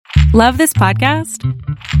Love this podcast?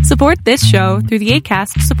 Support this show through the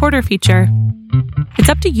Acast supporter feature. It's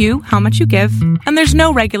up to you how much you give, and there's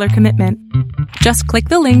no regular commitment. Just click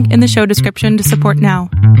the link in the show description to support now.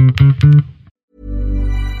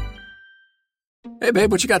 Hey, babe,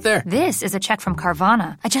 what you got there? This is a check from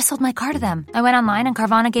Carvana. I just sold my car to them. I went online and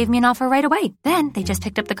Carvana gave me an offer right away. Then they just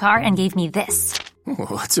picked up the car and gave me this.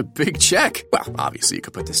 Oh, that's a big check. Well, obviously you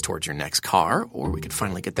could put this towards your next car, or we could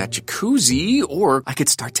finally get that jacuzzi, or I could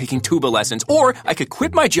start taking tuba lessons, or I could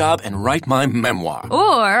quit my job and write my memoir.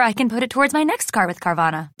 Or I can put it towards my next car with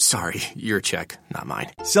Carvana. Sorry, your check, not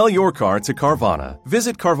mine. Sell your car to Carvana.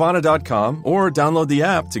 Visit Carvana.com or download the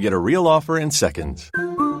app to get a real offer in seconds.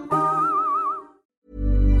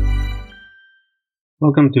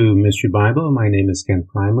 Welcome to Mystery Bible. My name is Ken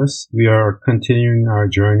Primus. We are continuing our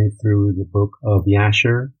journey through the book of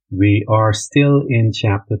Yasher. We are still in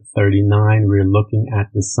chapter 39. We're looking at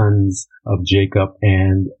the sons of Jacob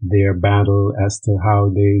and their battle as to how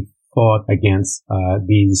they fought against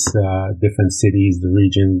these different cities, the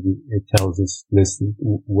region. It tells us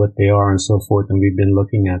what they are and so forth, and we've been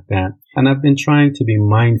looking at that. And I've been trying to be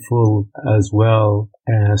mindful as well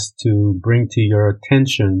as to bring to your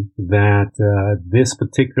attention that this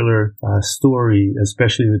particular story,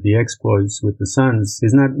 especially with the exploits with the sons,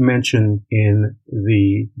 is not mentioned in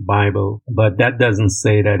the Bible, but that doesn't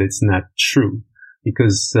say that it's not true.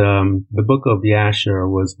 Because the book of Yasher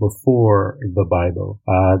was before the Bible.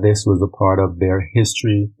 This was a part of their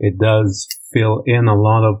history. It does fill in a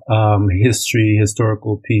lot of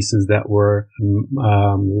historical pieces that were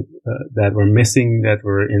missing, that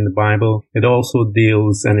were in the Bible. It also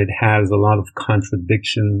deals, and it has a lot of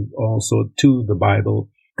contradiction also to the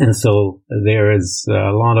Bible. And so there is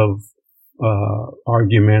a lot of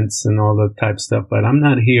arguments and all that type of stuff, but I'm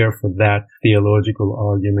not here for that, theological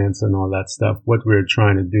arguments and all that stuff. What we're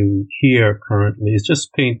trying to do here currently is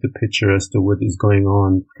just paint the picture as to what is going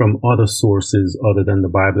on from other sources other than the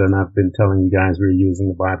Bible. And I've been telling you guys we're using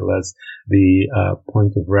the Bible as the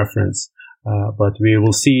point of reference. But we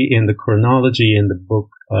will see in the chronology in the book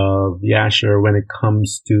of Yasher when it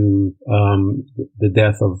comes to the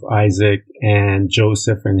death of Isaac and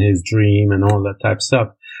Joseph and his dream and all that type of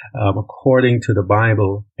stuff. According to the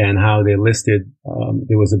Bible and how they listed,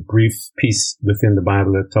 there was a brief piece within the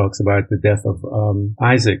Bible that talks about the death of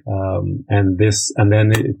Isaac, and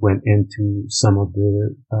then it went into some of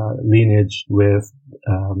the lineage with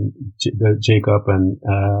Jacob and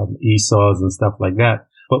Esau's and stuff like that.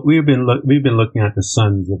 But we've been looking at the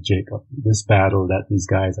sons of Jacob, this battle that these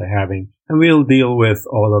guys are having. And we'll deal with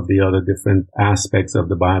all of the other different aspects of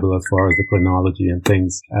the Bible as far as the chronology and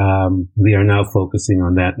things. We are now focusing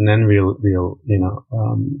on that. And then we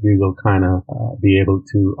will kind of be able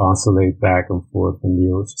to oscillate back and forth, and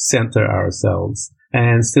we'll center ourselves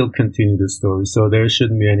and still continue the story. So there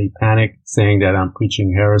shouldn't be any panic saying that I'm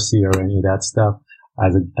preaching heresy or any of that stuff.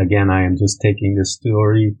 Again, I am just taking the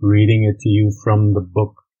story, reading it to you from the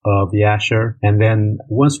book of Yasher. And then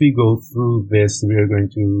once we go through this, we are going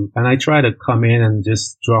to, and I try to come in and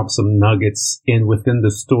just drop some nuggets in within the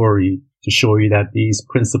story to show you that these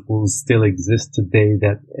principles still exist today,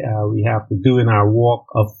 that we have to do in our walk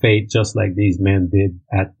of faith, just like these men did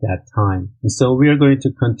at that time. And so we are going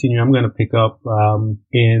to continue. I'm going to pick up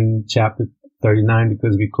in chapter 39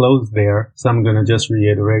 because we closed there. So I'm going to just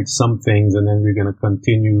reiterate some things, and then we're going to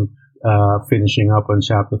continue finishing up on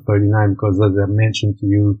chapter 39 because, as I mentioned to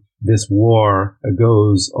you, this war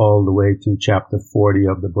goes all the way to chapter 40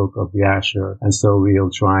 of the book of Yasher. And so we'll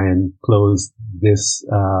try and close this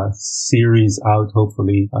series out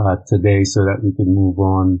hopefully today so that we can move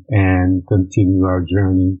on and continue our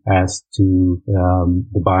journey as to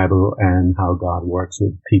the Bible and how God works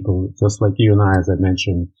with people just like you and I, as I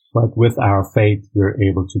mentioned. But with our faith, we're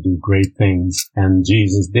able to do great things. And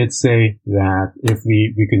Jesus did say that if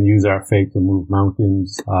we can use our faith to move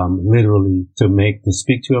mountains, literally to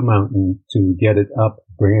speak to a mountain, to get it up,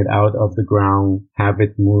 bring it out of the ground, have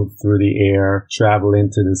it move through the air, travel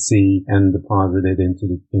into the sea, and deposit it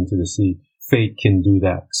into the sea. Faith can do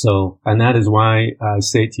that. So, and that is why I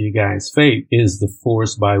say to you guys, faith is the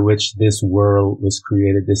force by which this world was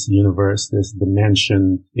created, this universe, this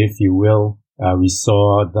dimension, if you will. We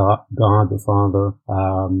saw God the Father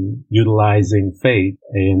utilizing faith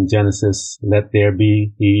in Genesis. Let there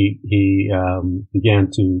be. He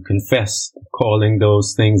began to confess, calling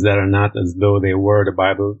those things that are not as though they were. The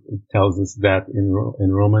Bible tells us that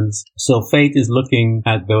in Romans. So faith is looking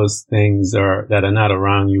at those things that are not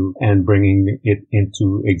around you and bringing it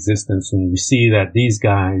into existence. And we see that these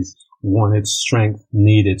guys wanted strength,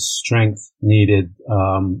 needed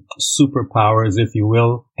superpowers, if you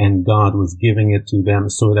will, and God was giving it to them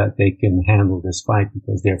so that they can handle this fight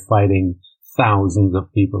because they're fighting thousands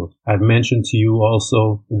of people. I've mentioned to you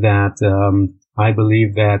also that I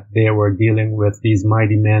believe that they were dealing with these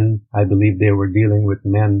mighty men. I believe they were dealing with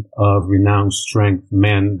men of renowned strength,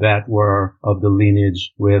 men that were of the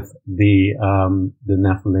lineage with the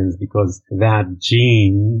Nephilims, because that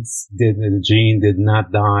gene did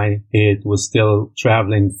not die. It was still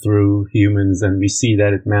traveling through humans, and we see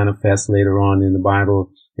that it manifests later on in the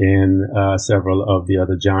Bible in several of the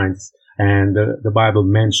other giants. And the Bible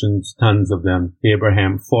mentions tons of them.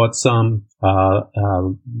 Abraham fought some,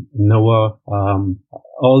 Noah,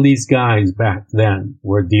 all these guys back then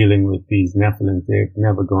were dealing with these Nephilims. They've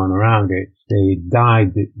never gone around. They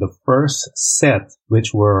died. The first set,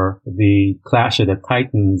 which were the Clash of the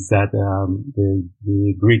Titans that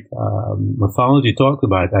the Greek mythology talked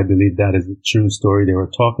about, I believe that is a true story. They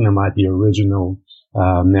were talking about the original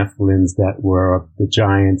Nephilims that were the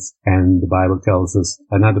giants, and the Bible tells us,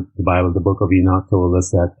 the book of Enoch told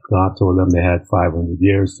us that God told them they had 500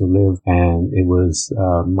 years to live, and it was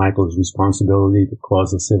Michael's responsibility to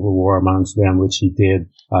cause a civil war amongst them, which he did.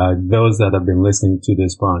 Those that have been listening to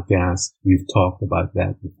this podcast, we've talked about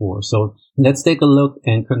that before. So let's take a look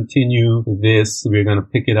and continue this. We're going to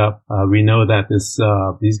pick it up. We know that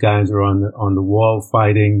these guys are on the wall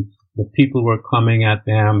fighting. The people were coming at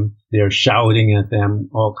them. They're shouting at them,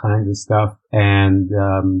 all kinds of stuff. And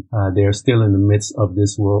they're still in the midst of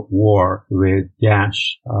this war with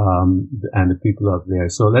Gash and the people up there.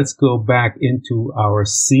 So let's go back into our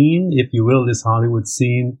scene, if you will, this Hollywood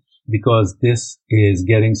scene, because this is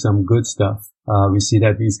getting some good stuff. We see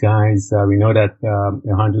that these guys, we know that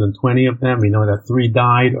 120 of them, we know that 3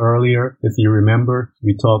 died earlier. If you remember,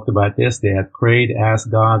 we talked about this. They had prayed, asked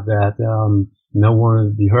God that no one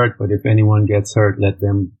will be hurt, but if anyone gets hurt, let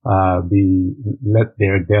their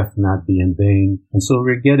death not be in vain. And so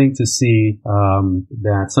we're getting to see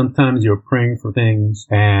that sometimes you're praying for things,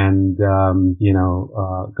 and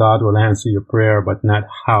God will answer your prayer, but not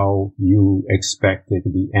how you expect it to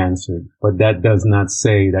be answered. But that does not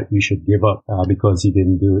say that you should give up because He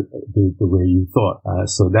didn't do it the way you thought.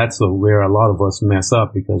 So that's where a lot of us mess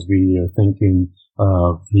up, because we are thinking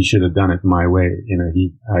He should have done it my way.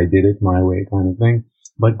 I did it my way kind of thing.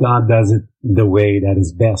 But God does it the way that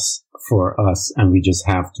is best for us. And we just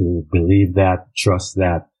have to believe that, trust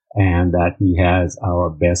that, and that He has our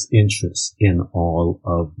best interests in all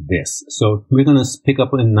of this. So we're going to pick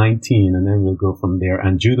up in 19, and then we'll go from there.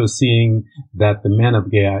 And Judah, seeing that the men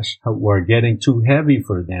of Gash were getting too heavy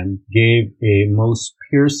for them, gave a most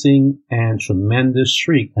piercing and tremendous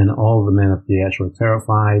shriek, and all the men of Gash were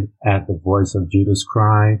terrified at the voice of Judah's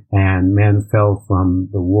cry, and men fell from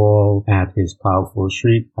the wall at his powerful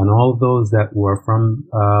shriek, and all those that were from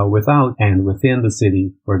without and within the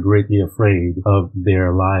city were greatly afraid of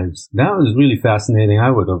their lives. That was really fascinating.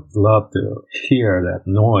 I would have loved to hear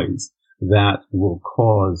that noise. That will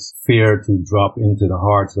cause fear to drop into the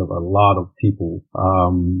hearts of a lot of people,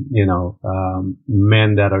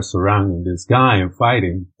 men that are surrounding this guy and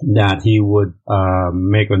fighting, that he would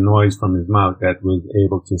make a noise from his mouth that was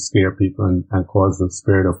able to scare people and cause the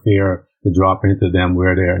spirit of fear to drop into them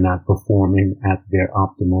where they are not performing at their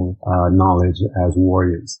optimal knowledge as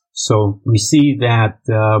warriors. So we see that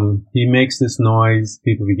he makes this noise,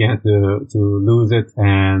 people began to lose it,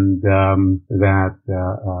 and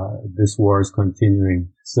this war is continuing.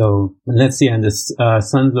 So let's see, and the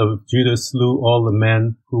sons of Judah slew all the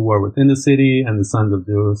men who were within the city, and the sons of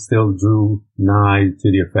Judah still drew nigh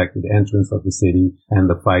to the effective entrance of the city and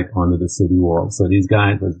the fight under the city wall. So these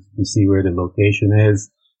guys, you see where the location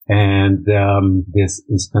is. And this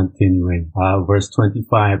is continuing. Verse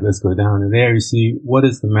 25, let's go down to there. You see, what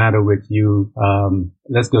is the matter with you?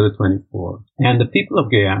 Let's go to 24. And the people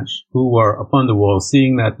of Gaash, who were upon the wall,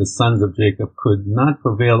 seeing that the sons of Jacob could not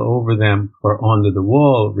prevail over them or under the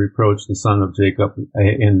wall, reproached the son of Jacob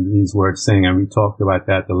in these words, saying, and we talked about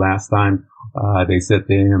that the last time, they said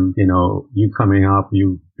to him, you coming up,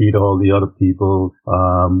 you beat all the other people,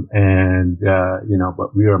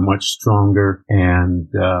 but we are much stronger, and,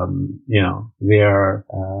 they are,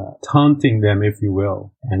 taunting them, if you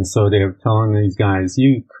will. And so they're telling these guys,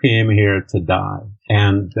 you came here to die.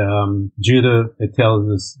 And Judah, it tells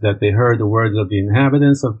us that they heard the words of the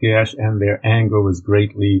inhabitants of Gaash, and their anger was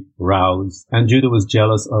greatly roused. And Judah was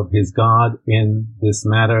jealous of his God in this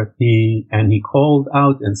matter. He called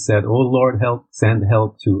out and said, O Lord, send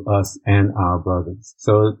help to us and our brothers.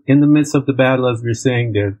 So in the midst of the battle, as we're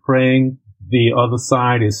saying, they're praying. the other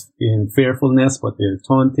side is in fearfulness, but they're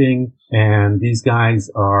taunting. And these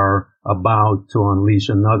guys are about to unleash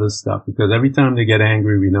another stuff, because every time they get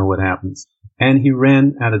angry, we know what happens. And he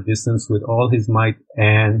ran at a distance with all his might,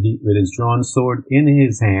 and with his drawn sword in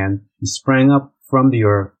his hand, he sprang up from the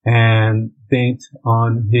earth and banked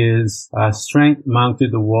on his strength,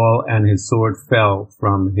 mounted the wall, and his sword fell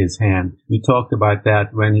from his hand. We talked about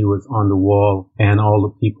that when he was on the wall, and all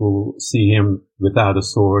the people see him without a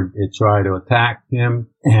sword. They try to attack him,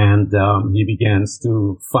 and he begins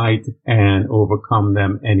to fight and overcome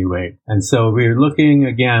them anyway. And so we're looking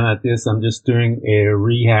again at this. I'm just doing a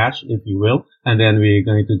rehash, if you will, and then we're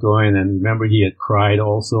going to go in and remember he had cried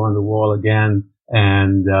also on the wall again.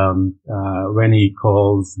 And when he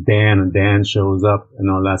calls Dan, and Dan shows up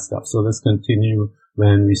and all that stuff. So let's continue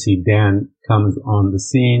when we see Dan comes on the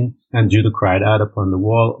scene. And Judah cried out upon the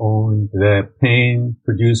wall, owing the pain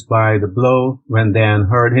produced by the blow. When Dan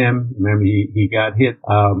heard him, remember he got hit,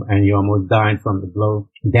 and he almost died from the blow.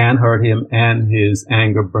 Dan heard him, and his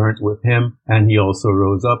anger burnt with him, and he also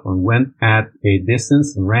rose up and went at a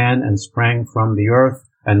distance, ran and sprang from the earth,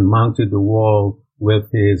 and mounted the wall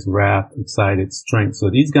with his wrath excited strength.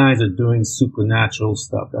 So these guys are doing supernatural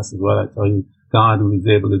stuff. That's what I tell you. God who is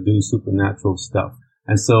able to do supernatural stuff.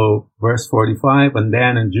 And so verse 45, and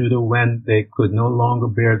Dan and Judah, when they could no longer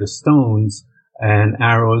bear the stones and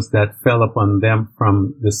arrows that fell upon them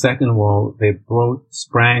from the second wall, they both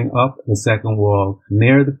sprang up the second wall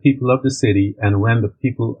near the people of the city. And when the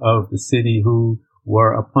people of the city who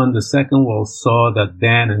were upon the second wall saw that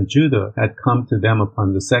Dan and Judah had come to them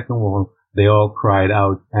upon the second wall, they all cried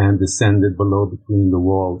out and descended below between the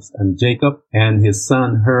walls. And Jacob and his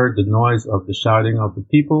son heard the noise of the shouting of the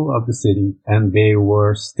people of the city, and they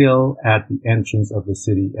were still at the entrance of the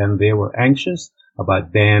city, and they were anxious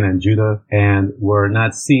about Dan and Judah, and were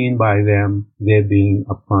not seen by them, they being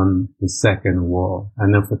upon the second wall.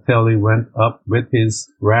 And Naphtali went up with his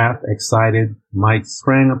wrath excited might,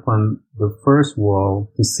 sprang upon the first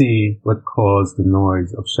wall to see what caused the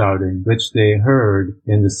noise of shouting, which they heard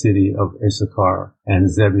in the city of Issachar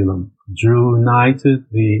and Zebulun, drew nigh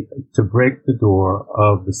to break the door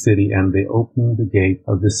of the city, and they opened the gate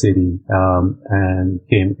of the city, and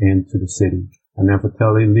came into the city. And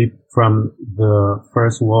Naphtali leaped from the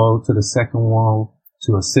first wall to the second wall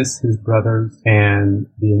to assist his brothers, and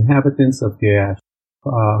the inhabitants of Gaash,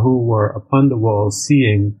 who were upon the wall,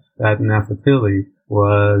 seeing that Naphtali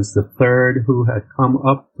was the third who had come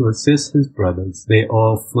up to assist his brothers, they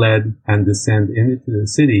all fled and descended into the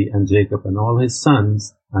city, and Jacob and all his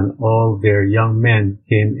sons and all their young men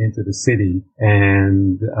came into the city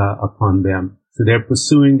and upon them. So they're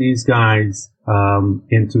pursuing these guys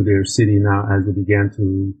into their city now as they began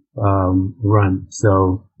to run.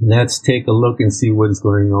 So let's take a look and see what is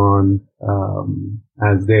going on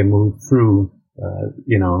as they move through,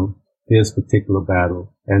 this particular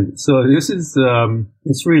battle. And so this is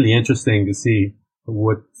it's really interesting to see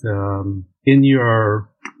what in your,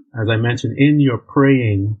 as I mentioned, in your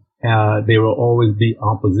praying, there will always be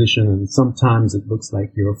opposition, and sometimes it looks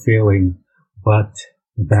like you're failing, but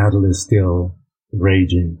the battle is still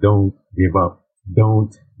raging. Don't give up.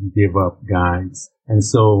 Don't give up, guys. And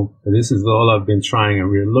so this is all I've been trying, and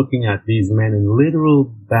we're looking at these men in literal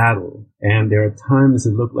battle, and there are times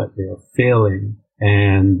it look like they're failing,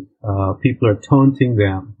 and people are taunting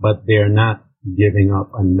them, but they're not giving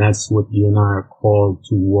up. And that's what you and I are called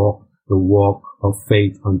to walk, the walk of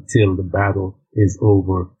faith until the battle is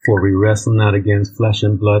over. For we wrestle not against flesh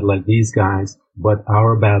and blood like these guys, but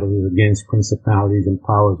our battle is against principalities and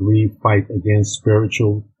powers. We fight against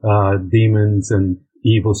spiritual demons and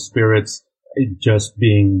evil spirits, just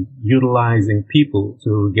utilizing people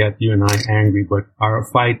to get you and I angry. But our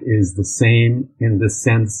fight is the same in the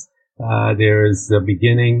sense there is a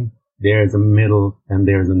beginning, there's a middle, and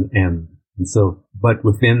there's an end. And so, but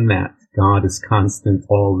within that, God is constant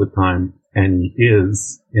all the time, and He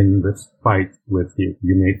is in this fight with you.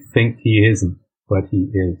 You may think He isn't, but He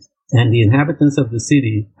is. And the inhabitants of the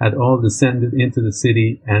city had all descended into the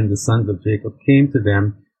city, and the sons of Jacob came to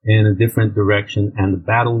them in a different direction, and the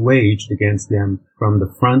battle waged against them from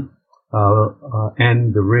the front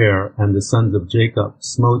and the rear, and the sons of Jacob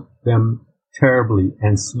smote them terribly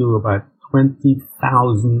and slew about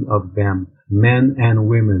 20,000 of them, men and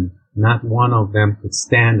women. Not one of them could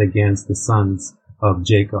stand against the sons of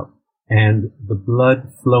Jacob. And the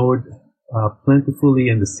blood flowed plentifully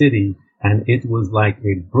in the city, and it was like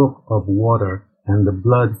a brook of water, and the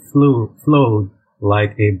blood flowed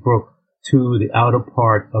like a brook to the outer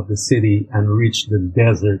part of the city and reached the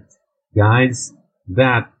desert. Guys,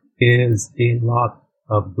 that is a lot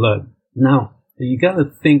of blood. Now, you got to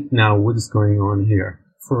think now what is going on here.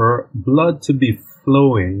 for blood to be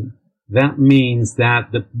flowing, that means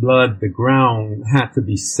that the ground had to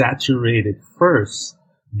be saturated first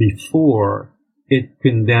before it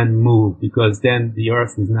can then move, because then the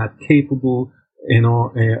earth is not capable,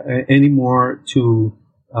 anymore to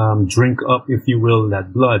drink up, if you will,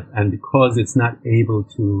 that blood. And because it's not able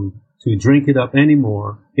to drink it up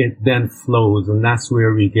anymore, it then flows. And that's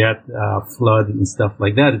where we get flood and stuff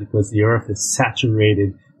like that, because the earth is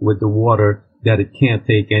saturated with the water that it can't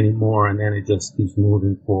take anymore. And then it just keeps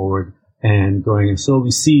moving forward and going. And so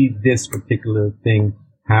we see this particular thing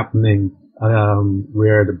happening,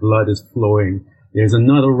 where the blood is flowing. There's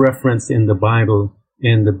another reference in the Bible,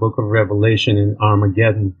 in the book of Revelation, in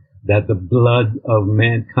Armageddon, that the blood of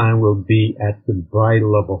mankind will be at the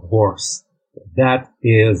bridle of a horse. That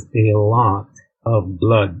is a lot of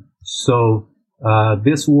blood. So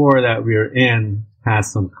this war that we're in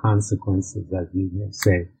has some consequences, as you may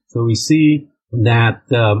say. So we see that,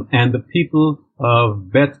 and the people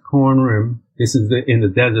of Beth Cornrim, this is in the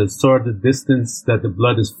desert, saw the distance that the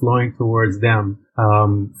blood is flowing towards them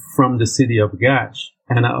from the city of Gash.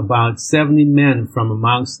 And about 70 men from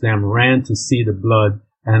amongst them ran to see the blood,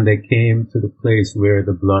 and they came to the place where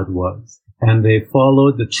the blood was. And they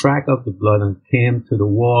followed the track of the blood and came to the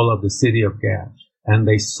wall of the city of Gash. And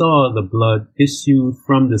they saw the blood issue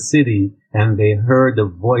from the city, and they heard the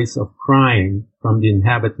voice of crying from the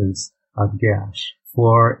inhabitants of Gash.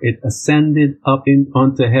 For it ascended up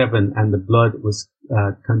unto heaven, and the blood was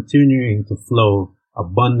continuing to flow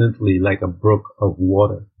abundantly like a brook of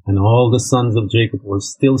water. And all the sons of Jacob were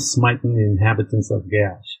still smiting the inhabitants of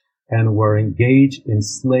Gash, and were engaged in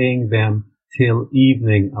slaying them till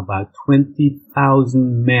evening, about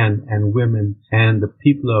 20,000 men and women. And the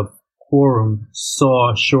people of Corum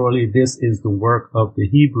saw, surely this is the work of the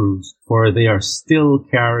Hebrews, for they are still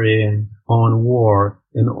carrying on war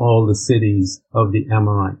in all the cities of the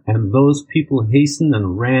Amorite. And those people hastened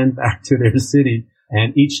and ran back to their city,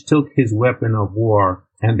 and each took his weapon of war.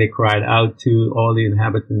 And they cried out to all the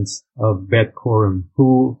inhabitants of Beth Corum,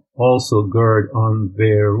 who also gird on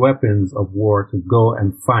their weapons of war to go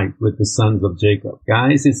and fight with the sons of Jacob.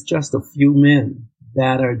 Guys, it's just a few men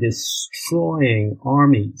that are destroying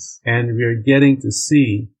armies, and we're getting to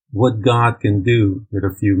see what God can do with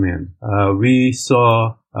a few men. We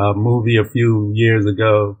saw a movie a few years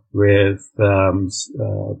ago with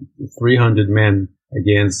 300 men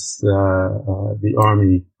against the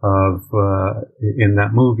army of in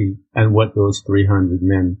that movie, and what those 300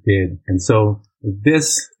 men did. And so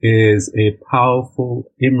this is a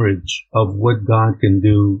powerful image of what God can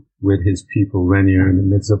do with his people when you're in the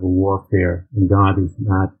midst of a warfare, and God is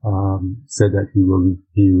not said that he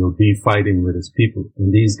will be fighting with his people.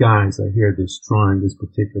 And these guys are here destroying this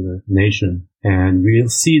particular nation. And we'll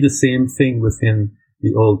see the same thing within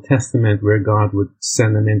the Old Testament, where God would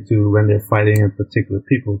send them into, when they're fighting a particular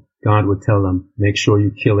people, God would tell them, make sure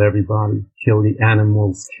you kill everybody, kill the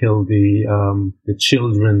animals, kill the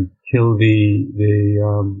children, kill the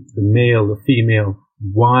male, the female.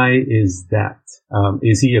 Why is that?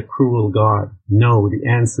 Is he a cruel God? No, the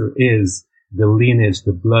answer is the lineage,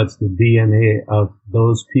 the bloods, the DNA of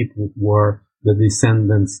those people were the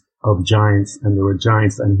descendants of giants, and they were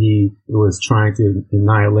giants, and he was trying to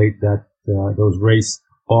annihilate those race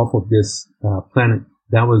off of this planet.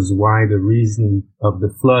 That was why the reason of the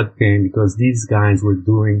flood came, because these guys were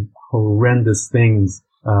doing horrendous things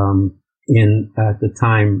at the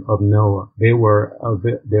time of Noah. They were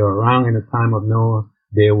around in the time of Noah.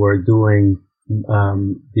 They were doing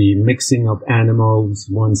the mixing of animals,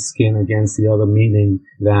 one skin against the other, meaning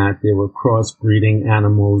that they were crossbreeding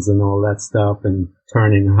animals and all that stuff, and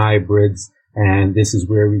turning hybrids. And this is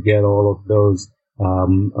where we get all of those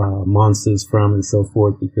monsters from and so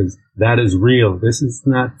forth, because that is real. This is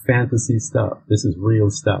not fantasy stuff. This is real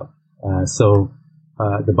stuff. So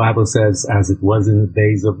the Bible says, as it was in the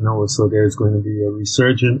days of Noah. So there's going to be a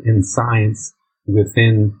resurgence in science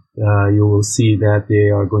within. You will see that they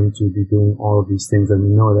are going to be doing all of these things, and we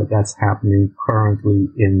know that that's happening currently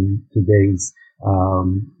in today's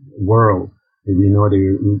world. We know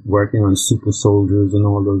they're working on super soldiers and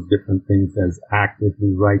all those different things as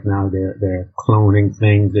actively right now. They're cloning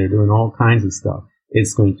things. They're doing all kinds of stuff.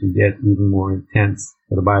 It's going to get even more intense.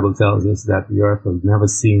 But the Bible tells us that the earth has never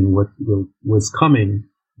seen what was coming.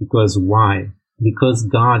 Because why? Because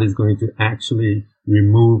God is going to actually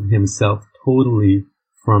remove himself totally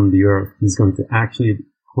from the earth. He's going to actually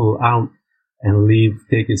pull out and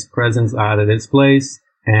take his presence out of this place.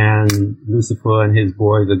 And Lucifer and his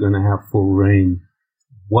boys are going to have full reign.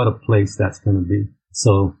 What a place that's going to be.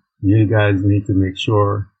 So you guys need to make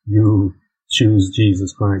sure you choose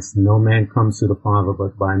Jesus Christ. No man comes to the Father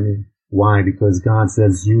but by me. Why? Because God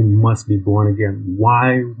says you must be born again.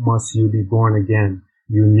 Why must you be born again?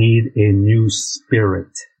 You need a new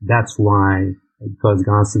spirit. That's why, because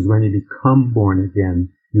God says when you become born again,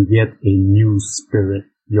 you get a new spirit.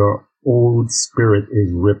 Your old spirit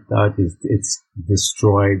is ripped out, it's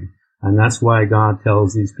destroyed. And that's why God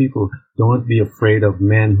tells these people, don't be afraid of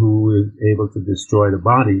men who is able to destroy the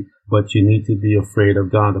body, but you need to be afraid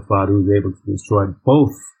of God the Father who is able to destroy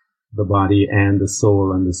both the body and the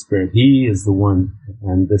soul and the spirit. He is the one,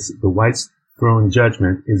 and the white throne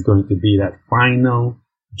judgment is going to be that final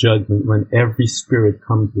judgment when every spirit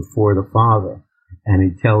comes before the Father, and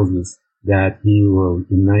he tells us that he will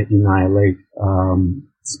annihilate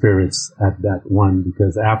spirits at that one,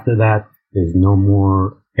 because after that there's no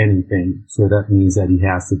more anything. So that means that he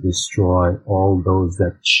has to destroy all those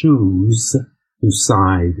that choose to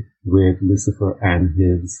side with Lucifer and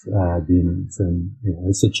his demons. And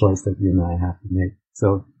it's a choice that you and I have to make.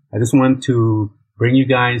 So I just want to bring you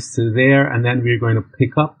guys to there, and then we're going to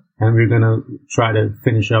pick up and we're going to try to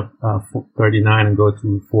finish up 39 and go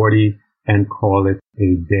to 40 and call it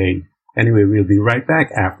a day. Anyway, we'll be right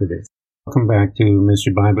back after this. Welcome back to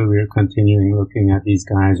Mystery Bible. We're continuing looking at these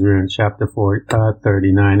guys. We're in chapter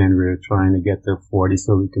 39 and we're trying to get to 40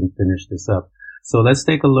 so we can finish this up. So let's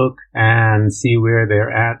take a look and see where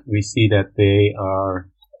they're at. We see that they are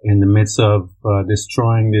in the midst of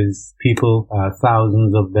destroying these people,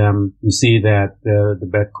 thousands of them. We see that the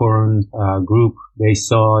Bet Koron group, they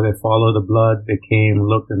followed the blood. They came,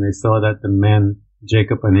 looked, and they saw that the men,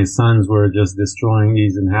 Jacob and his sons, were just destroying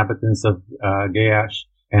these inhabitants of Gaash,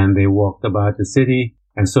 and they walked about the city.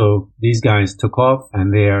 And so these guys took off,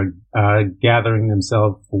 and they are gathering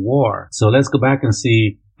themselves for war. So let's go back and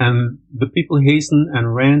see. And the people hastened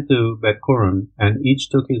and ran to Bet Koron, and each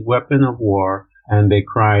took his weapon of war, and they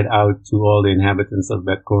cried out to all the inhabitants of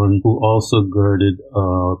Bet Koron, who also girded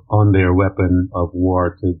on their weapon of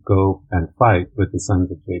war to go and fight with the sons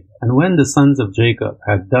of Jacob. And when the sons of Jacob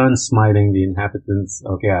had done smiting the inhabitants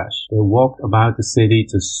of Gaash, they walked about the city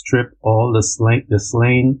to strip all the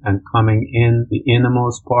slain, and coming in the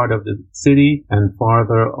innermost part of the city, and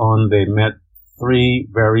farther on they met 3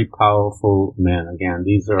 very powerful men. Again,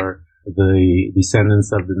 these are the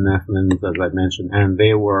descendants of the Nephilim, as I mentioned, and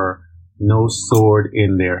they were no sword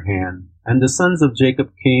in their hand. And the sons of Jacob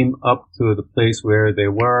came up to the place where they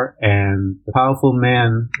were, and the powerful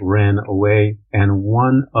man ran away, and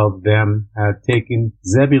one of them had taken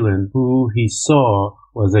Zebulun, who he saw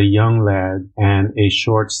was a young lad and a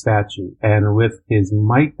short stature, and with his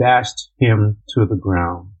might dashed him to the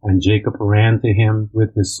ground. And Jacob ran to him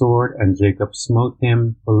with his sword, and Jacob smote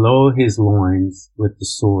him below his loins with the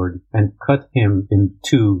sword, and cut him in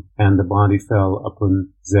 2, and the body fell upon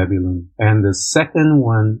Zebulun. And the second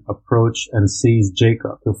one approached and seized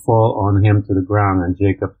Jacob to fall on him to the ground, and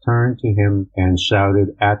Jacob turned to him and shouted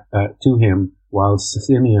to him, while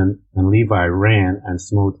Simeon and Levi ran and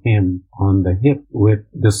smote him on the hip with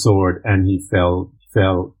the sword, and he fell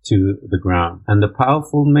to the ground. And the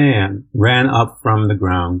powerful man ran up from the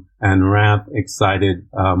ground, and wrath excited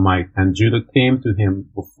might. And Judah came to him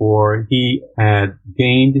before he had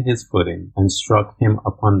gained his footing, and struck him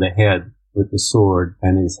upon the head with the sword,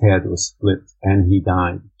 and his head was split, and he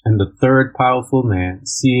died. And the third powerful man,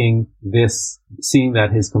 seeing that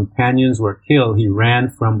his companions were killed, he ran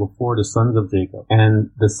from before the sons of Jacob. And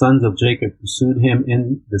the sons of Jacob pursued him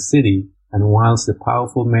in the city. And whilst the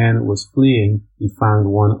powerful man was fleeing, he found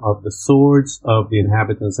one of the swords of the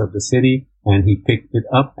inhabitants of the city, and he picked it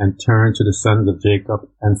up and turned to the sons of Jacob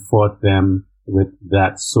and fought them with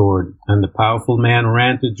that sword. And the powerful man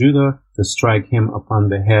ran to Judah to strike him upon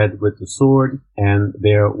the head with the sword, and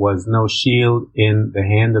there was no shield in the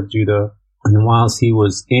hand of Judah. And whilst he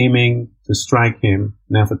was aiming to strike him,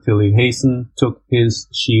 Naphtali hastened, took his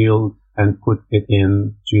shield, and put it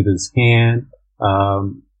in Judah's head,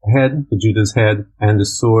 and the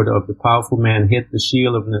sword of the powerful man hit the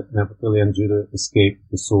shield of Naphtali, and Judah escaped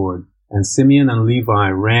the sword. And Simeon and Levi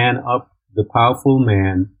ran up the powerful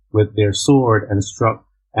man with their sword, and struck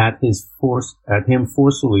at him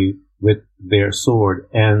forcefully with their sword.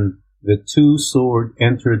 And the 2 swords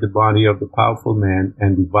entered the body of the powerful man,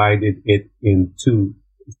 and divided it in two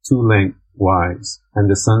lengthwise. And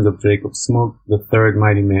the sons of Jacob smote the third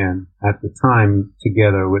mighty man at the time,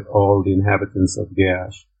 together with all the inhabitants of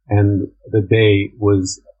Gaash. And the day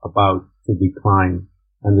was about to decline.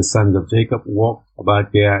 And the sons of Jacob walked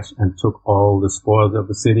about Gaash, and took all the spoils of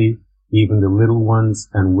the city, even the little ones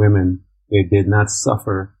and women. They did not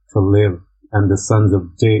suffer to live. And the sons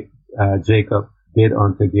of Jacob did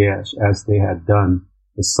unto Gaash as they had done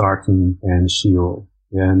to Sarton and Sheol.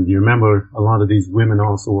 And you remember, a lot of these women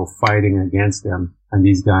also were fighting against them. And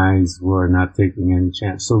these guys were not taking any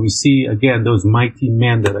chance. So we see, again, those mighty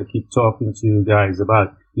men that I keep talking to you guys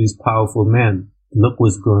about, these powerful men. Look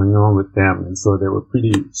what's going on with them. And so they were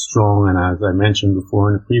pretty strong. And as I mentioned before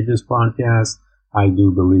in the previous podcast, I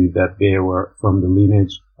do believe that they were from the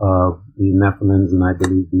lineage of the Nephilims, and I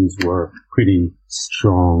believe these were pretty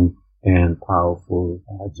strong and powerful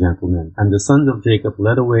gentlemen. And the sons of Jacob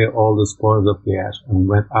led away all the spoils of Gaash and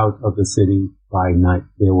went out of the city by night.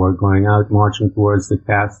 They were going out, marching towards the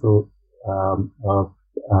castle of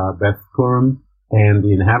Beth-Kurim, and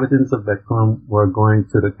the inhabitants of Beth-Kurim were going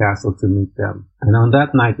to the castle to meet them. And on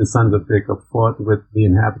that night, the sons of Jacob fought with the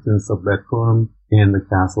inhabitants of Beth-Kurim in the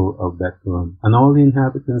castle of Beth-Kurim. And all the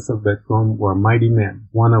inhabitants of Beth-Kurim were mighty men.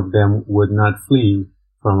 One of them would not flee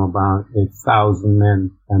from about 1,000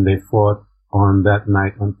 men, and they fought on that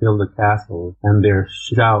night until the castle, and their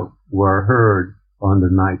shout were heard on the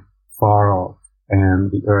night far off,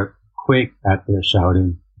 and the earth quaked at their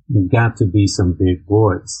shouting. It got to be some big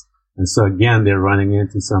boys. And so again, they're running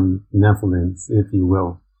into some Nephilims, if you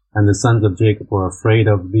will. And the sons of Jacob were afraid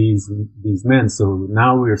of these men. So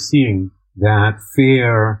now we're seeing that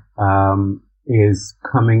fear is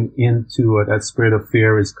coming into, or that spirit of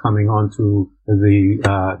fear is coming onto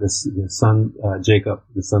the son Jacob,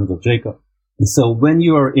 the sons of Jacob. And so when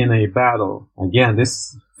you are in a battle, again,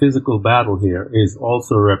 this physical battle here is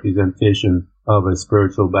also a representation of a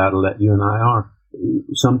spiritual battle that you and I are.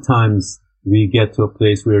 Sometimes we get to a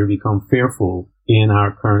place where we become fearful in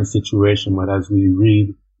our current situation, but as we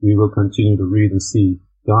read, we will continue to read and see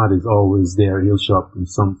God is always there. He'll show up in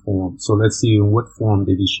some form. So let's see in what form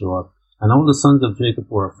did he show up. And all the sons of Jacob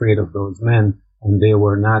were afraid of those men, and they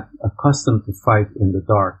were not accustomed to fight in the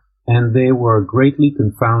dark. And they were greatly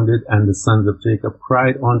confounded, and the sons of Jacob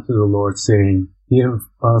cried unto the Lord, saying, Give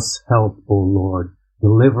us help, O Lord.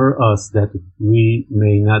 Deliver us that we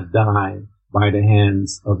may not die by the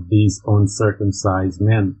hands of these uncircumcised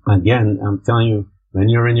men. Again, I'm telling you, when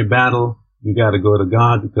you're in your battle, you got to go to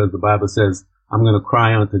God, because the Bible says, I'm going to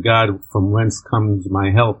cry unto God, from whence comes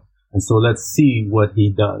my help. And so let's see what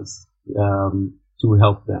he does to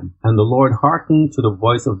help them. And the Lord hearkened to the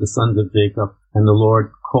voice of the sons of Jacob, and the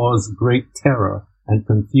Lord caused great terror and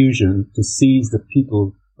confusion to seize the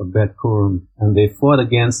people of Beth-Kurim. And they fought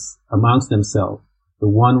amongst themselves, the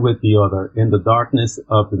one with the other, in the darkness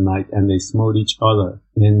of the night, and they smote each other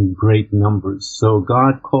in great numbers. So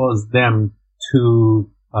God caused them to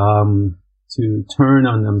turn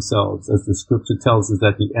on themselves, as the scripture tells us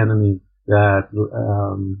that the enemy, that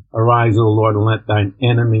arise, O Lord, and let thine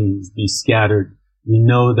enemies be scattered. We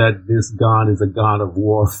know that this God is a God of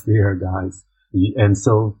warfare, guys. And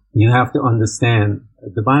so you have to understand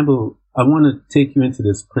the Bible. I want to take you into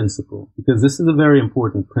this principle, because this is a very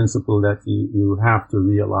important principle that you have to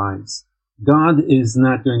realize. God is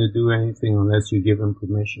not going to do anything unless you give him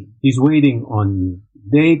permission. He's waiting on you.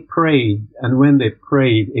 They prayed, and when they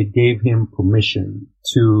prayed, it gave him permission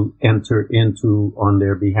to enter into on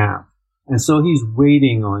their behalf. And so he's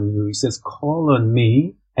waiting on you. He says, call on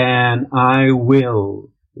me and I will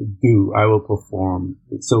perform.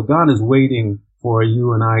 So God is waiting for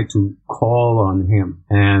you and I to call on him.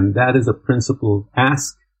 And that is a principle.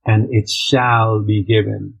 Ask and it shall be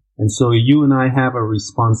given. And so you and I have a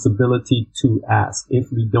responsibility to ask.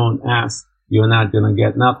 If we don't ask, you're not going to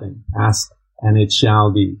get nothing. Ask and it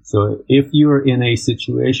shall be. So if you're in a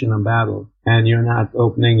situation, a battle, and you're not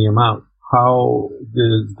opening your mouth, how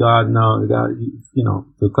does God know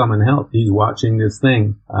to come and help? He's watching this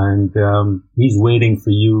thing, and he's waiting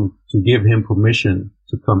for you to give him permission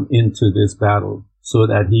to come into this battle so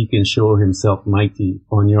that he can show himself mighty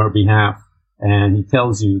on your behalf. And he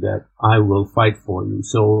tells you that I will fight for you.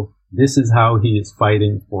 So this is how he is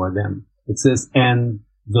fighting for them. It says, and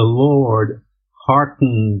the Lord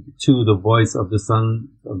hearkened to the voice of the son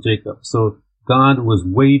of Jacob. So God was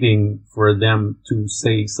waiting for them to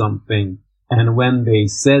say something. And when they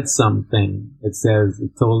said something, it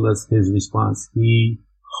told us his response. He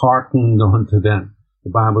hearkened unto them.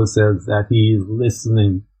 The Bible says that he is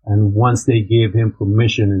listening. And once they gave him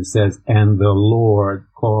permission, it says, and the Lord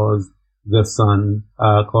caused a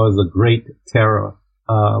great terror.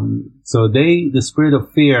 So the spirit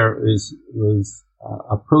of fear was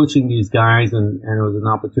approaching these guys, and it was an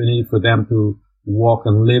opportunity for them to walk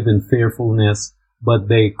and live in fearfulness, but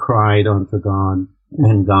they cried unto God,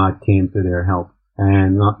 and God came to their help.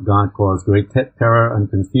 And God caused great terror and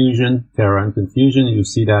confusion. You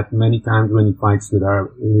see that many times when he fights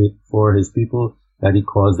for his people, that he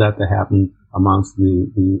caused that to happen amongst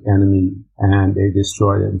the enemy, and they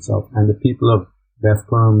destroyed themselves. And the people of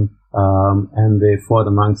Beth-Kurim, and they fought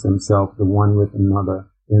amongst themselves, the one with another,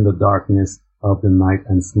 in the darkness of the night,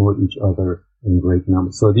 and smote each other in great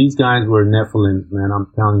numbers. So these guys were Nephilim, man.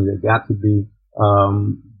 I'm telling you, they got to be.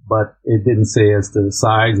 But it didn't say as to the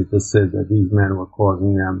size. It just said that these men were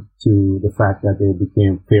causing them to the fact that they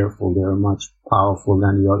became fearful. They were much powerful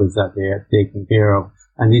than the others that they had taken care of.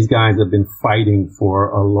 And these guys have been fighting for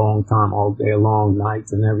a long time, all day long,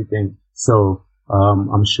 nights and everything. So,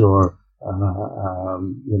 I'm sure,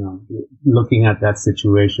 looking at that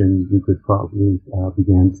situation, you could probably,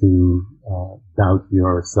 begin to, doubt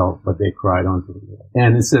yourself, but they cried unto the Lord.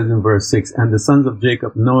 And it says in verse 6, and the sons of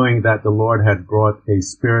Jacob, knowing that the Lord had brought a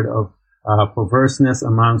spirit of, perverseness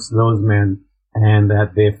amongst those men, and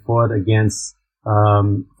that they fought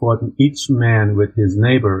each man with his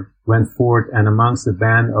neighbor, went forth and amongst the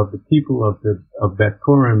band of the people of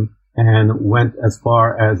Beth-Chorin, and went as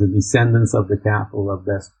far as the descendants of the castle of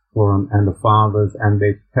Beth-Chorin and the fathers, and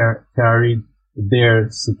they tarried there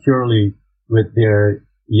securely with their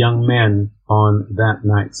young men on that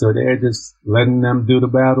night. So they're just letting them do the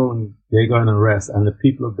battle, and they're going to rest. And the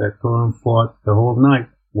people of Beth-Chorin fought the whole night,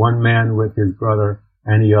 one man with his brother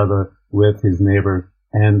and the other with his neighbor,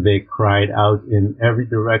 and they cried out in every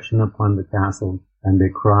direction upon the castle, and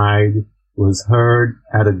their cry was heard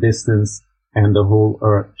at a distance, and the whole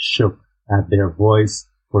earth shook at their voice,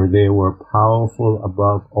 for they were powerful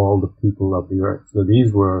above all the people of the earth. So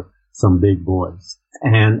these were some big boys.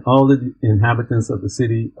 And all the inhabitants of the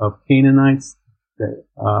city of Canaanites,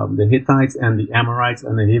 the Hittites and the Amorites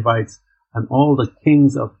and the Hivites, and all the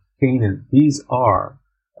kings of Canaan, these are,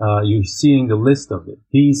 you're seeing the list of it.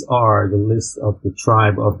 These are the list of the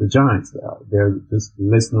tribe of the giants. They're just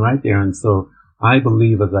listing right there. And so I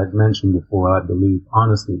believe, as I've mentioned before, I believe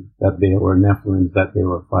honestly that they were Nephilims, that they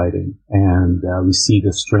were fighting. And we see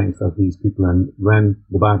the strength of these people. And when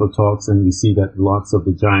the Bible talks, and we see that lots of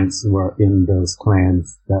the giants were in those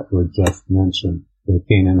clans that were just mentioned, the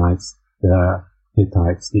Canaanites, the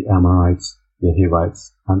Hittites, the Amorites, the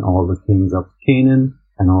Hivites, and all the kings of Canaan,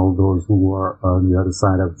 and all those who were on the other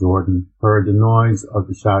side of Jordan heard the noise of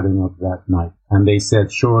the shouting of that night. And they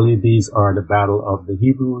said, surely these are the battle of the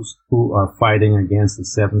Hebrews who are fighting against the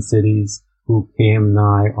 7 cities who came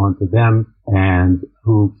nigh unto them, and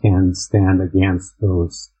who can stand against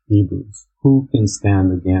those Hebrews? Who can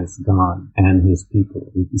stand against God and his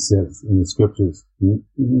people? He says in the scriptures,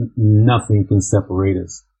 nothing can separate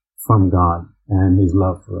us from God and his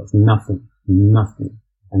love for us. Nothing.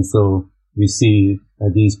 And so we see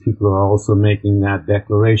that these people are also making that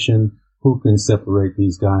declaration. Who can separate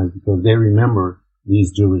these guys? Because they remember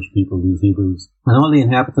these Jewish people, these Hebrews. And all the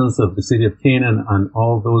inhabitants of the city of Canaan, and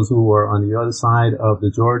all those who were on the other side of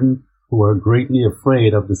the Jordan, who were greatly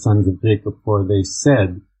afraid of the sons of Jacob, for they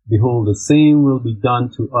said, behold, the same will be done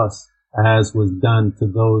to us as was done to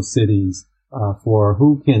those cities, for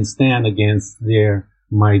who can stand against their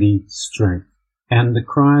mighty strength? And the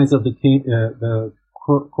cries of the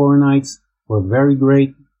Koranites were very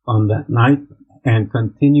great on that night, and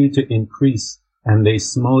continued to increase, and they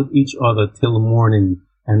smote each other till morning,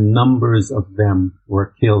 and numbers of them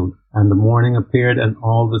were killed. And the morning appeared, and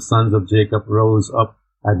all the sons of Jacob rose up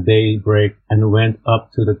at daybreak, and went up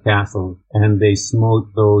to the castle, and they smote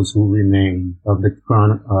those who remained of the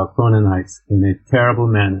Koranites in a terrible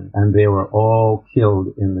manner, and they were all killed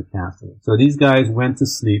in the castle. So these guys went to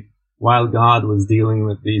sleep while God was dealing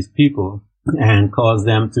with these people, and caused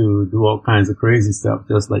them to do all kinds of crazy stuff,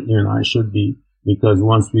 just like you and I should be. Because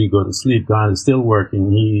once we go to sleep, God is still working.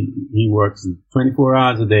 He works 24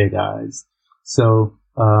 hours a day, guys. So,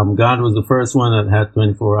 God was the first one that had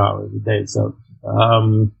 24 hours a day. So,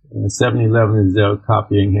 7-Eleven is there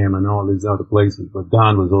copying him and all these other places, but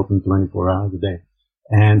God was open 24 hours a day.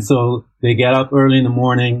 And so they get up early in the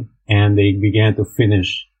morning and they began to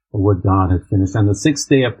finish what God had finished. And the 6th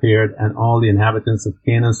day appeared, and all the inhabitants of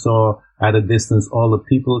Canaan saw at a distance all the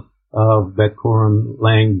people of Beth-Chorin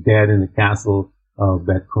lying dead in the castle of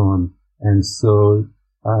Beth-Chorin, and so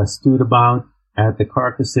stood about at the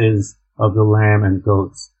carcasses of the lamb and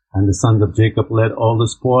goats. And the sons of Jacob led all the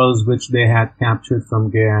spoils which they had captured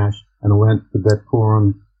from Gaash, and went to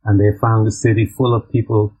Beth-Chorin, and they found the city full of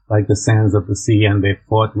people like the sands of the sea, and they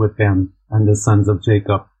fought with them, and the sons of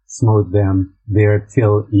Jacob smote them there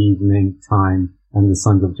till evening time. And the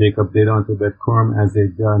sons of Jacob did unto Beth-Chorin as they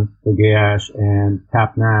done to Gaash and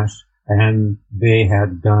Tapnash, and they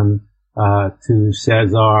had done to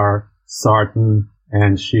Shazar, Sartan,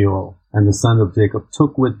 and Sheol. And the sons of Jacob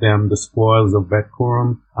took with them the spoils of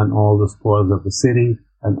Beth-Chorin and all the spoils of the city,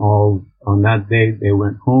 and all on that day they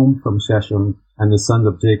went home from Shechem. And the sons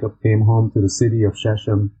of Jacob came home to the city of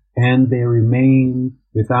Shechem, and they remained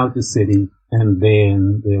without the city, and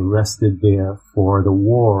then they rested there, for the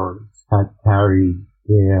wars had tarried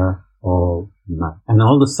there all night. And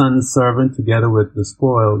all the son's servant, together with the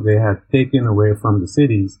spoil they had taken away from the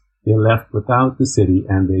cities, they left without the city,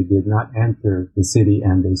 and they did not enter the city.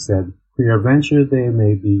 And they said, peradventure there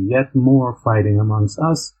may be yet more fighting amongst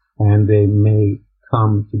us, and they may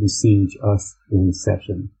come to besiege us in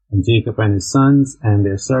Shechem. And Jacob and his sons and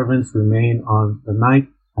their servants remained on the night,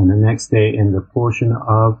 and the next day in the portion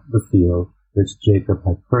of the field which Jacob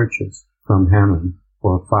had purchased from Haman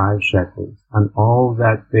for 5 shekels. And all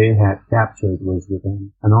that they had captured was with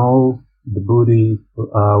them. And all the booty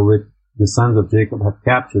which the sons of Jacob had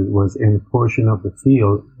captured was in a portion of the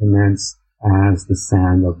field immense as the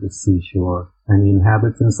sand of the seashore. And the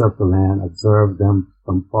inhabitants of the land observed them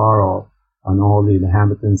from far off. And all the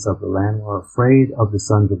inhabitants of the land were afraid of the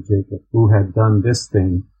sons of Jacob, who had done this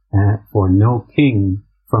thing, for no king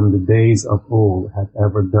from the days of old had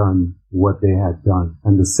ever done what they had done.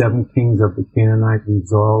 And the 7 kings of the Canaanites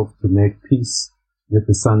resolved to make peace with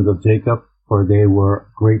the sons of Jacob, for they were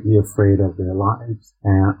greatly afraid of their lives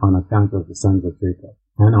and on account of the sons of Jacob.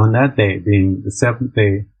 And on that day, being the 7th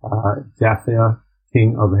day, Japhia,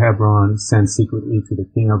 king of Hebron, sent secretly to the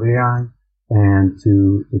king of Ai, and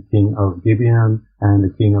to the king of Gibeon, and the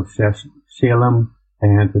king of Shalem,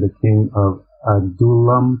 and to the king of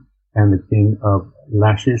Adullam, and the king of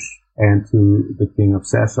Lachish, and to the king of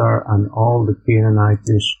Sesar, and all the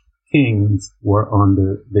Canaanitish kings were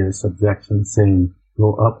under their subjection, saying,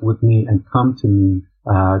 go up with me and come to me,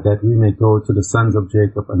 that we may go to the sons of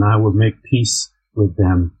Jacob, and I will make peace with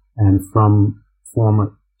them, and form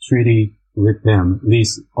a treaty with them,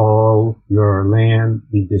 lest all your land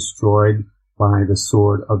be destroyed by the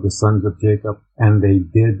sword of the sons of Jacob. And they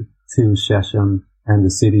did to Shechem and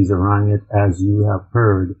the cities around it, as you have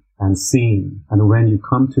heard and seen. And when you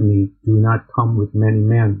come to me, do not come with many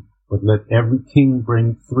men, but let every king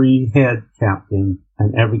bring 3 head captain,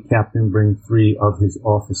 and every captain bring 3 of his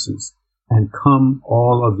officers. And come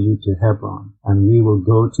all of you to Hebron, and we will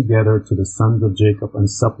go together to the sons of Jacob and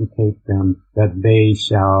supplicate them that they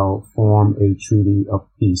shall form a treaty of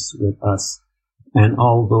peace with us. And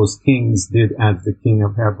all those kings did as the king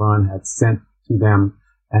of Hebron had sent to them,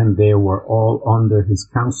 and they were all under his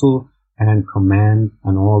counsel and command.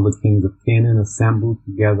 And all the kings of Canaan assembled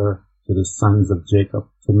together to the sons of Jacob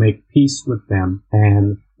to make peace with them.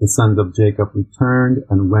 And the sons of Jacob returned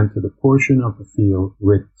and went to the portion of the field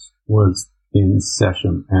which was in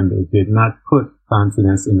Shechem, and they did not put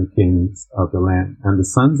confidence in the kings of the land. And the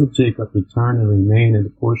sons of Jacob returned and remained in the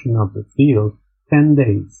portion of the field 10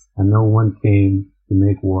 days, and no one came to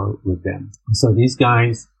make war with them. So these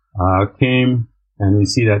guys came, and we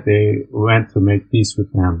see that they went to make peace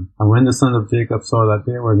with them. And when the sons of Jacob saw that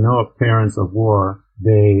there were no appearance of war,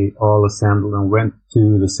 they all assembled and went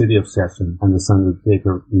to the city of Shechem, and the sons of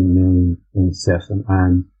Jacob remained in Shechem.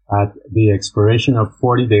 And at the expiration of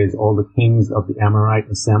 40 days, all the kings of the Amorite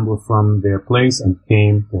assembled from their place and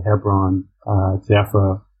came to Hebron,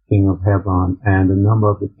 Japhia, king of Hebron. And the number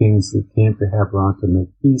of the kings that came to Hebron to make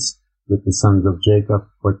peace with the sons of Jacob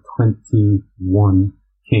were 21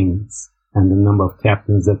 kings. And the number of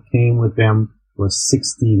captains that came with them were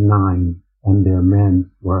 69, and their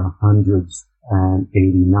men were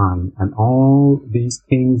 189. And all these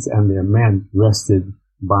kings and their men rested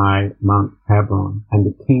by Mount Hebron. And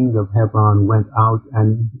the king of Hebron went out,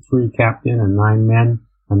 and 3 captains and 9 men,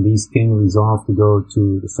 and these kings resolved to go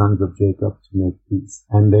to the sons of Jacob to make peace.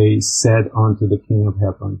 And they said unto the king of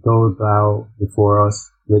Hebron, go thou before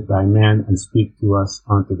us with thy men, and speak to us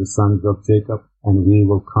unto the sons of Jacob, and we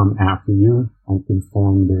will come after you and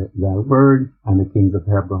conform thy word. And the kings of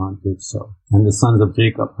Hebron did so. And the sons of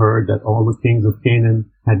Jacob heard that all the kings of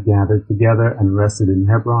Canaan had gathered together and rested in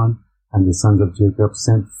Hebron. And the sons of Jacob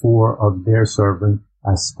sent 4 of their servants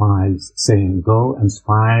as spies, saying, go and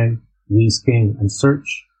spy these kings, and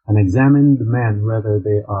search and examine the men, whether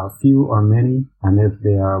they are few or many, and if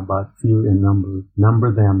they are but few in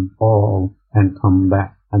number them all and come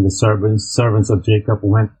back. And the servants of Jacob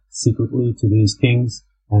went secretly to these kings,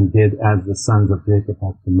 and did as the sons of Jacob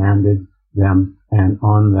had commanded them. And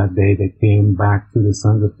on that day they came back to the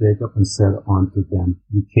sons of Jacob and said unto them,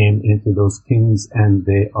 you came into those kings, and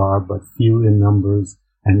they are but few in numbers,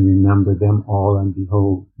 and we numbered them all, and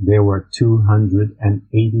behold, there were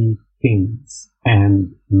 280 kings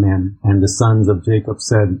and men. And the sons of Jacob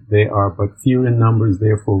said, they are but few in numbers,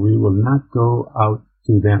 therefore we will not go out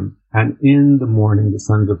to them. And in the morning the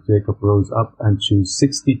sons of Jacob rose up and chose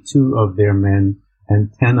 62 of their men,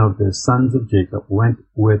 and 10 of their sons of Jacob went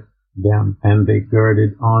with them, and they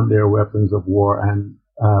girded on their weapons of war, and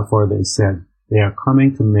for they said, they are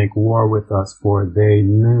coming to make war with us, for they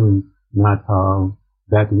knew not how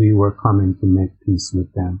that we were coming to make peace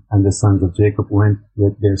with them. And the sons of Jacob went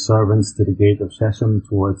with their servants to the gate of Shechem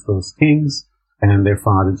towards those kings, and their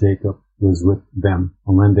father Jacob was with them.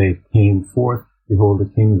 And when they came forth, behold,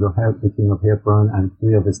 the king of Hebron and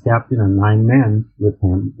 3 of his captains and 9 men with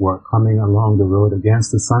him were coming along the road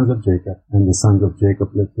against the sons of Jacob. And the sons of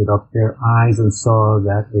Jacob lifted up their eyes and saw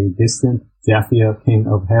that a distant Japhia, king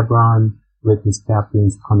of Hebron, with his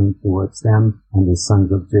captains coming towards them. And the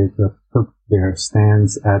sons of Jacob took their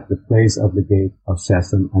stands at the place of the gate of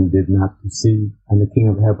Shechem and did not proceed. And the king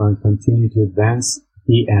of Hebron continued to advance,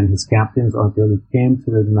 he and his captains, until he came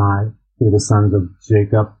to the nigh to the sons of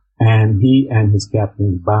Jacob. And he and his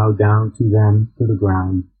captains bowed down to them to the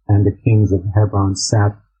ground. And the kings of Hebron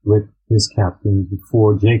sat with his captains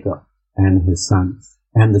before Jacob and his sons.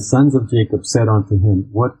 And the sons of Jacob said unto him,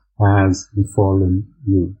 What has befallen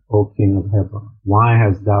you, O king of Hebron? Why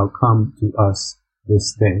hast thou come to us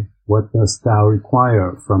this day? What dost thou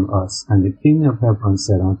require from us? And the king of Hebron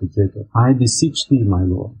said unto Jacob, I beseech thee, my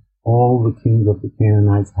lord, all the kings of the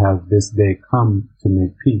Canaanites have this day come to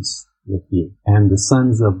make peace with you. And the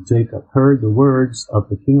sons of Jacob heard the words of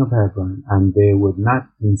the king of Hebron, and they would not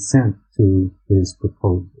consent to his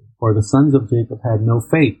proposal. For the sons of Jacob had no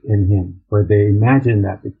faith in him, for they imagined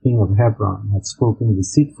that the king of Hebron had spoken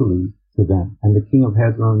deceitfully to them. And the king of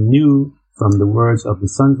Hebron knew from the words of the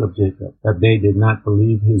sons of Jacob that they did not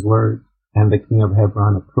believe his word. And the king of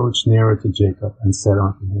Hebron approached nearer to Jacob and said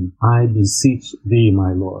unto him, I beseech thee,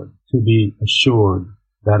 my lord, to be assured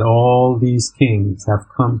that all these kings have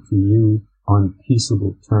come to you on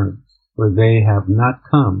peaceable terms. For they have not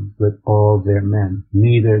come with all their men,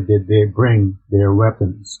 neither did they bring their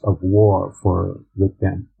weapons of war with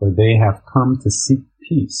them. For they have come to seek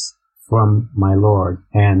peace from my lord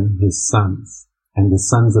and his sons. And the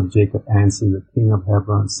sons of Jacob answered the king of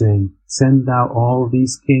Hebron, saying, Send thou all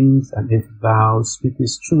these kings, and if thou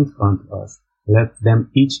speakest truth unto us, let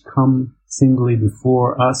them each come singly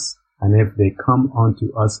before us. And if they come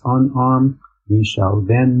unto us unarmed, we shall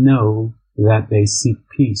then know that they seek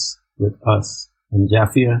peace with us. And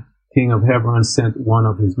Japhia, king of Hebron, sent one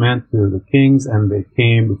of his men to the kings, and they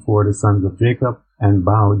came before the sons of Jacob and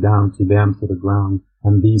bowed down to them to the ground.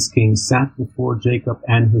 And these kings sat before Jacob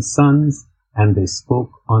and his sons, and they spoke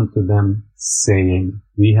unto them, saying,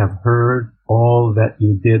 We have heard all that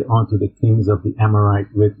you did unto the kings of the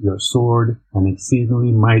Amorite with your sword, an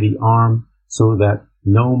exceedingly mighty arm, so that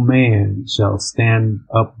no man shall stand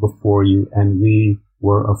up before you, and we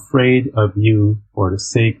were afraid of you for the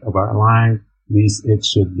sake of our lives, lest it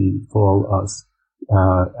should befall us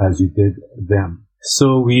as you did them.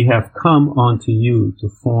 So we have come unto you to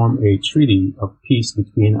form a treaty of peace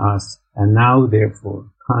between us, and now therefore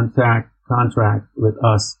contract with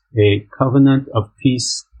us a covenant of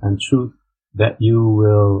peace and truth, that you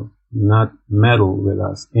will not meddle with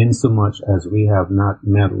us, insomuch as we have not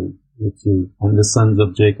meddled with you. And the sons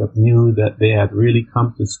of Jacob knew that they had really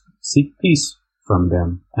come to seek peace from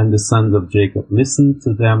them. And the sons of Jacob listened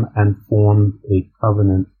to them and formed a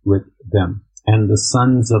covenant with them. And the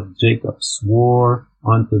sons of Jacob swore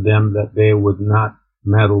unto them that they would not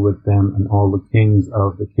meddle with them, and all the kings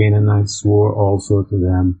of the Canaanites swore also to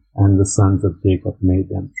them. And the sons of Jacob made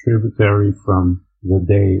them tributary from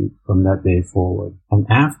that day forward. And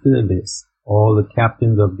after this, all the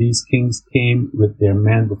captains of these kings came with their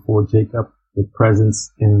men before Jacob, with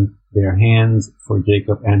presents in their hands for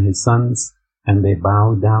Jacob and his sons, and they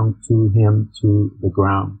bowed down to him to the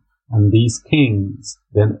ground. And these kings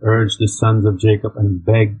then urged the sons of Jacob and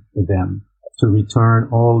begged them to return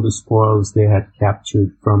all the spoils they had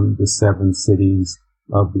captured from the 7 cities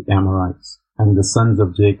of the Amorites. And the sons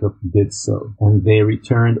of Jacob did so. And they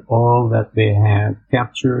returned all that they had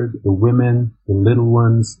captured, the women, the little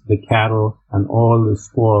ones, the cattle, and all the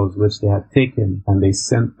spoils which they had taken. And they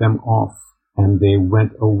sent them off, and they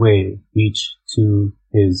went away, each to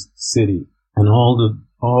his city. And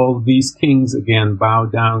all these kings again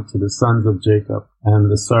bowed down to the sons of Jacob,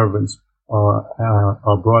 and the servants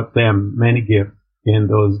brought them many gifts in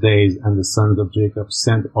those days. And the sons of Jacob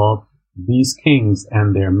sent off these kings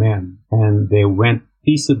and their men, and they went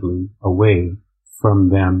peaceably away from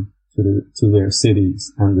them to their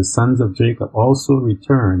cities. And the sons of Jacob also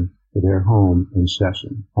returned to their home in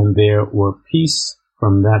Shechem. And there were peace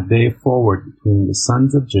from that day forward between the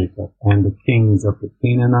sons of Jacob and the kings of the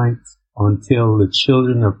Canaanites, until the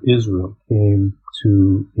children of Israel came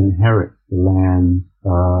to inherit the land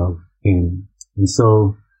of Canaan. And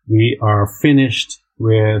so we are finished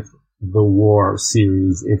with the war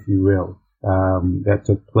series, if you will, that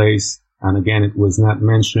took place. And again, it was not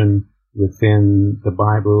mentioned within the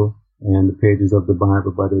Bible in the pages of the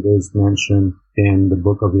Bible, but it is mentioned in the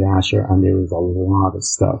book of Yasher, and there is a lot of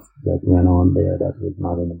stuff that went on there that was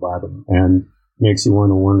not in the Bible. And makes you want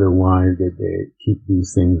to wonder why did they keep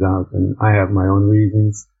these things out. And I have my own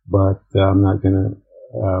reasons, but I'm not going to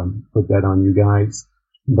put that on you guys.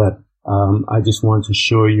 But I just want to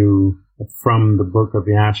show you from the book of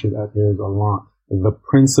Yasher that there's a lot. The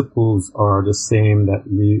principles are the same that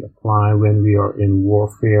we apply when we are in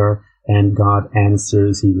warfare, and God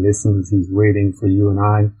answers, He listens, He's waiting for you and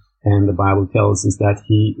I. And the Bible tells us that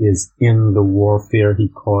He is in the warfare. He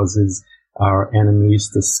causes our enemies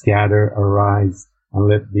to scatter, arise, and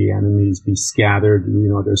let the enemies be scattered. You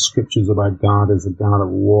know, there's scriptures about God as a God of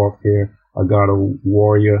warfare, a God of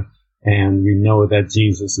warrior. And we know that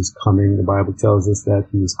Jesus is coming. The Bible tells us that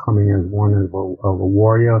He is coming as one of a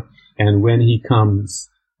warrior. And when He comes,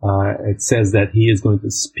 it says that He is going to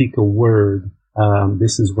speak a word.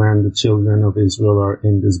 This is when the children of Israel are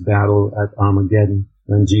in this battle at Armageddon.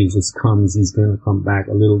 When Jesus comes, He's going to come back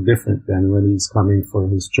a little different than when He's coming for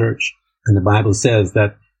His church. And the Bible says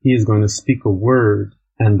that He is going to speak a word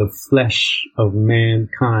and the flesh of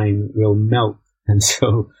mankind will melt. And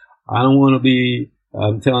so I don't want to be,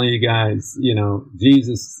 I'm telling you guys, you know,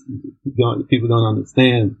 Jesus, people don't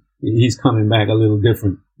understand. He's coming back a little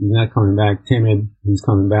different. He's not coming back timid. He's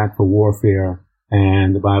coming back for warfare.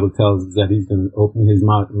 And the Bible tells us that He's going to open His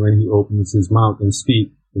mouth. And when He opens His mouth and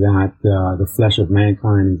speak, that the flesh of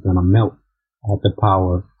mankind is going to melt at the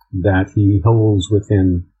power that He holds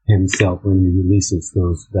within Himself when He releases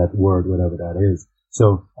that word, whatever that is.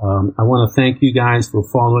 So I want to thank you guys for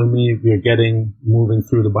following me. We're moving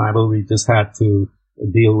through the Bible. We just had to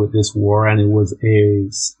deal with this war, and it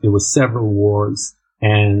was several wars,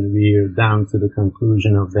 and we're down to the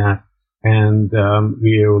conclusion of that. And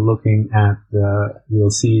we are looking at we'll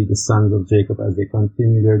see the sons of Jacob as they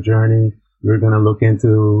continue their journey. We're going to look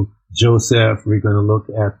into Joseph. We're going to look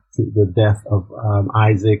at the death of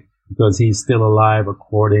Isaac, because he's still alive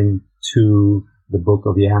according to the book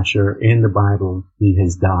of Yasher. In the Bible, he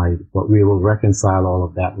has died, but we will reconcile all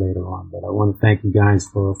of that later on. But I want to thank you guys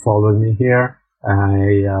for following me here.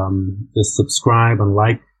 I just subscribe and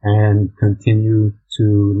like and continue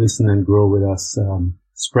to listen and grow with us.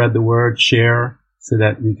 Spread the word, share, so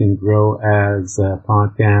that we can grow as a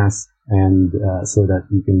podcast, and so that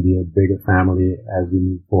we can be a bigger family as we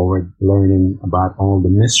move forward, learning about all the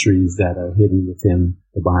mysteries that are hidden within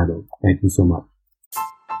the Bible. Thank you so much.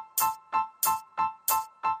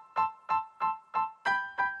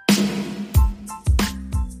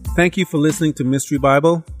 Thank you for listening to Mystery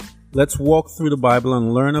Bible. Let's walk through the Bible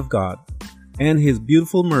and learn of God and His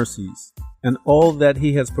beautiful mercies and all that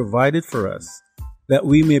He has provided for us, that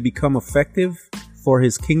we may become effective for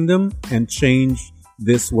His kingdom and change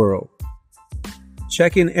this world.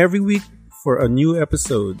 Check in every week for a new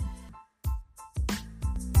episode